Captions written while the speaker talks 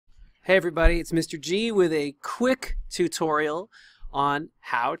Hey everybody, it's Mr. G with a quick tutorial on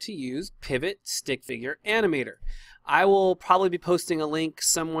how to use Pivot Stick Figure Animator. I will probably be posting a link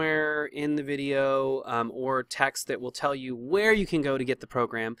somewhere in the video or text that will tell you where you can go to get the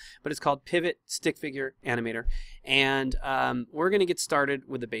program, but it's called Pivot Stick Figure Animator, and we're going to get started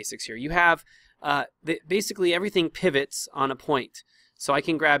with the basics here. You have basically everything pivots on a point. So I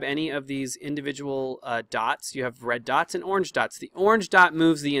can grab any of these individual dots. You have red dots and orange dots. The orange dot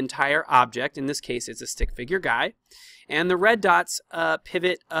moves the entire object. In this case, it's a stick figure guy. And the red dots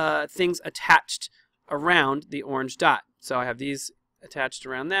pivot things attached around the orange dot. So I have these attached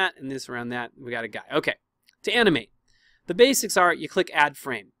around that and this around that. We got a guy. Okay, to animate. The basics are you click Add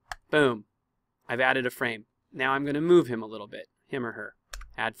Frame. Boom. I've added a frame. Now I'm going to move him a little bit, him or her.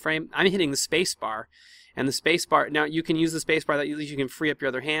 Add frame. I'm hitting the space bar. And the space bar, now you can use the space bar, that at least you can free up your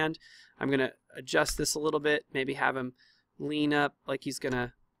other hand. I'm going to adjust this a little bit, maybe have him lean up like he's going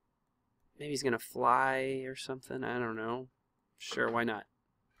to, maybe he's going to fly or something, I don't know. Sure, why not?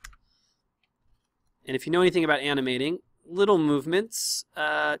 And if you know anything about animating, little movements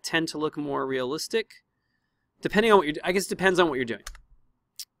tend to look more realistic, depending on what you're doing. I guess it depends on what you're doing.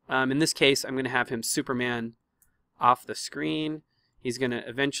 In this case, I'm going to have him Superman off the screen. He's going to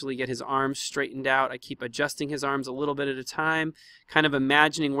eventually get his arms straightened out. I keep adjusting his arms a little bit at a time, kind of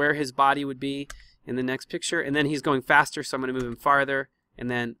imagining where his body would be in the next picture. And then he's going faster, so I'm going to move him farther and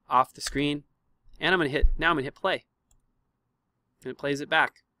then off the screen. And I'm going to hit play. And it plays it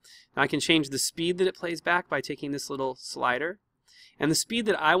back. Now I can change the speed that it plays back by taking this little slider. And the speed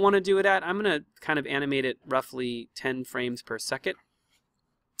that I want to do it at, I'm going to kind of animate it roughly 10 frames per second.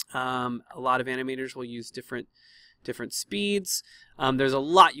 A lot of animators will use different speeds. There's a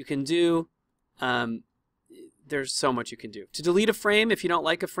lot you can do. There's so much you can do. To delete a frame, if you don't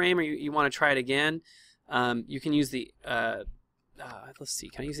like a frame or you want to try it again, you can use the, let's see,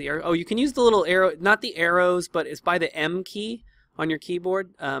 can I use the arrow? Oh, you can use the little arrow, not the arrows, but it's by the M key on your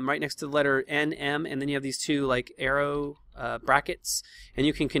keyboard, right next to the letter N, M, and then you have these two like arrow brackets, and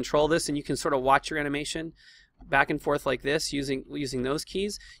you can control this and you can sort of watch your animation back and forth like this using those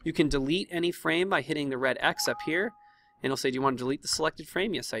keys. You can delete any frame by hitting the red X up here, and it'll say, do you want to delete the selected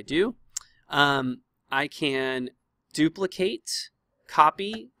frame? Yes, I do. I can duplicate,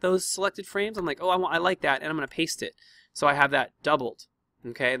 copy those selected frames. I'm like, oh, I like that, and I'm going to paste it. So I have that doubled.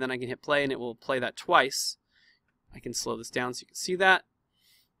 Okay, then I can hit play, and it will play that twice. I can slow this down so you can see that.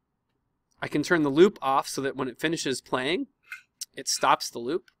 I can turn the loop off so that when it finishes playing, it stops the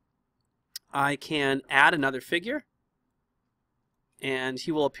loop. I can add another figure, and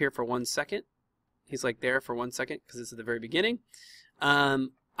he will appear for 1 second. He's like there for 1 second because it's at the very beginning.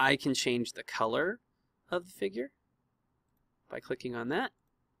 I can change the color of the figure by clicking on that.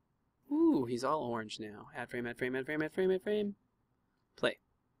 Ooh, he's all orange now. Add frame, add frame, add frame, add frame, add frame. Play.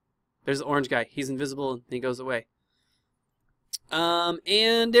 There's the orange guy. He's invisible and he goes away.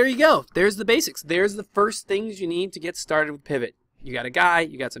 And there you go. There's the basics. There's the first things you need to get started with Pivot. You got a guy,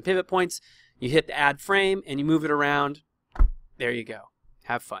 you got some pivot points, you hit the add frame, and you move it around. There you go.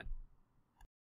 Have fun.